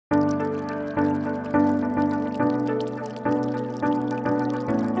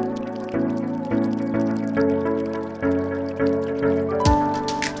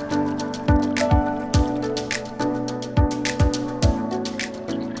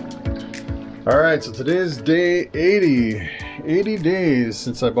Alright, so today is day 80. 80 days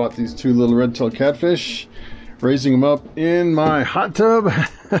since I bought these two little red-tailed catfish. Raising them up in my hot tub.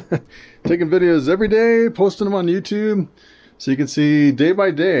 Taking videos every day, posting them on YouTube. So you can see day by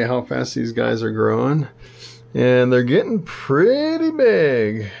day how fast these guys are growing. And they're getting pretty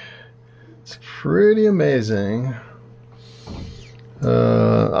big. It's pretty amazing.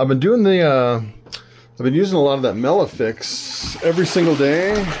 I've been doing I've been using a lot of that Malefics every single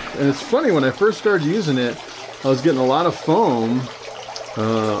day, and it's funny, when I first started using it, I was getting a lot of foam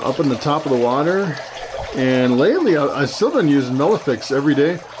up in the top of the water, and lately I've still been using Malefics every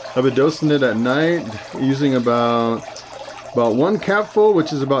day. I've been dosing it at night, using about one capful,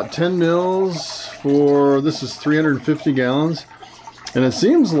 which is about 10 mils for, this is 350 gallons, and it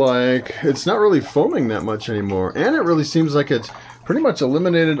seems like it's not really foaming that much anymore, and it really seems like it's pretty much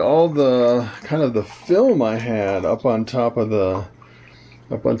eliminated all the kind of the film I had up on top of the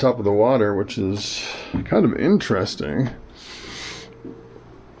water, which is kind of interesting.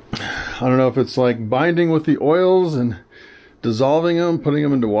 I don't know if it's like binding with the oils and dissolving them, putting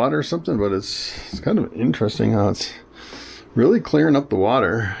them into water or something, but it's kind of interesting how it's really clearing up the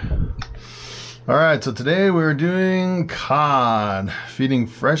water. Alright, so today we're doing cod, feeding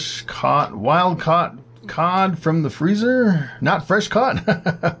fresh caught, wild caught cod from the freezer, not fresh caught.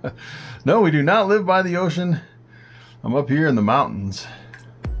 No, we do not live by the ocean. I'm up here in the mountains.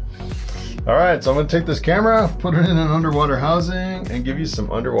 All right, so I'm gonna take this camera, put it in an underwater housing, and give you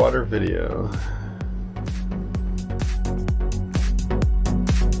some underwater video.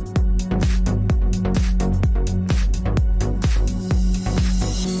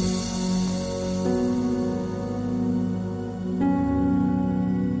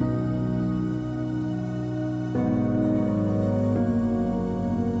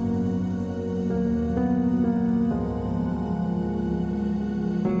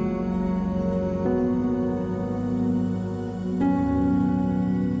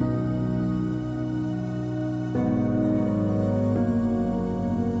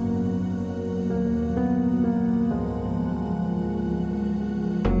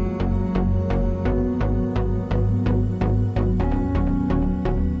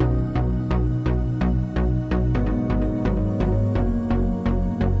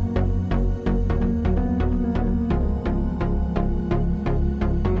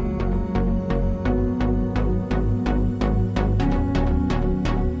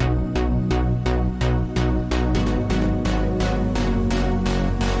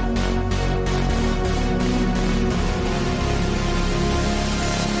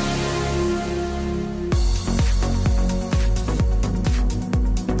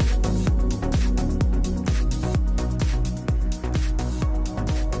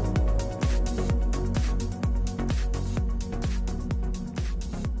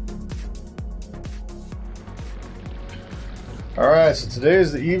 Alright, so today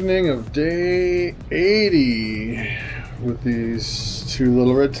is the evening of day 80 with these two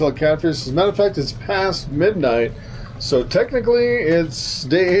little red-tailed catfish. As a matter of fact, it's past midnight, so technically it's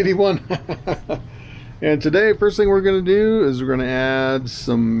day 81. And today, first thing we're going to do is we're going to add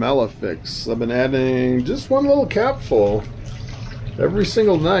some Malefics. I've been adding just one little capful every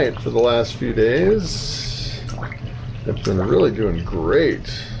single night for the last few days. It's been really doing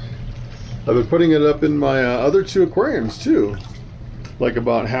great. I've been putting it up in my other two aquariums too, like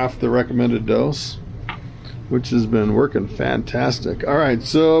about half the recommended dose, which has been working fantastic. Alright,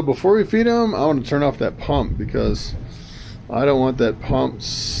 so before we feed them, I want to turn off that pump because I don't want that pump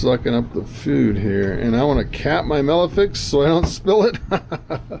sucking up the food here, and I want to cap my Malefics so I don't spill it.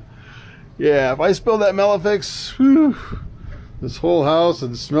 Yeah, if I spill that Malefics, whew, this whole house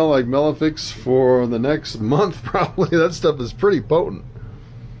would smell like Malefics for the next month probably. That stuff is pretty potent.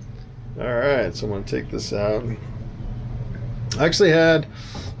 Alright, so I'm going to take this out. I actually had,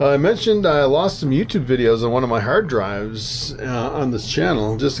 I mentioned I lost some YouTube videos on one of my hard drives on this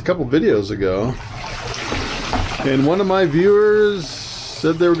channel just a couple videos ago. And one of my viewers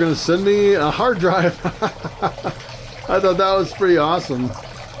said they were going to send me a hard drive. I thought that was pretty awesome.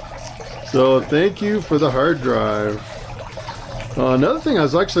 So thank you for the hard drive. Another thing, I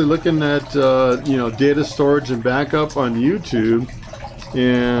was actually looking at, you know, data storage and backup on YouTube.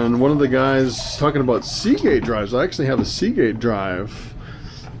 And one of the guys talking about Seagate drives. I actually have a Seagate drive.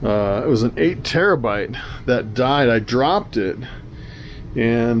 It was an 8 terabyte that died. I dropped it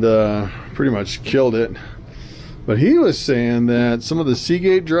and pretty much killed it. But he was saying that some of the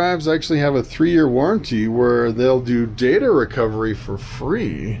Seagate drives actually have a 3-year warranty where they'll do data recovery for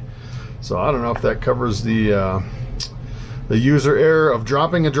free. So I don't know if that covers the user error of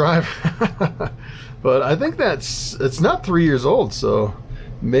dropping a drive. But I think it's not 3 years old, so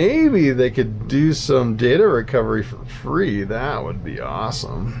Maybe they could do some data recovery for free. That would be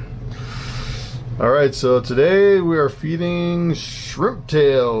awesome. Alright, so today we are feeding shrimp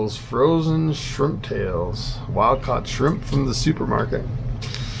tails, frozen shrimp tails, wild caught shrimp from the supermarket.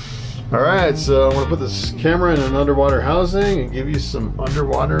 Alright, so I'm going to put this camera in an underwater housing and give you some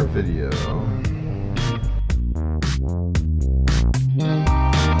underwater video.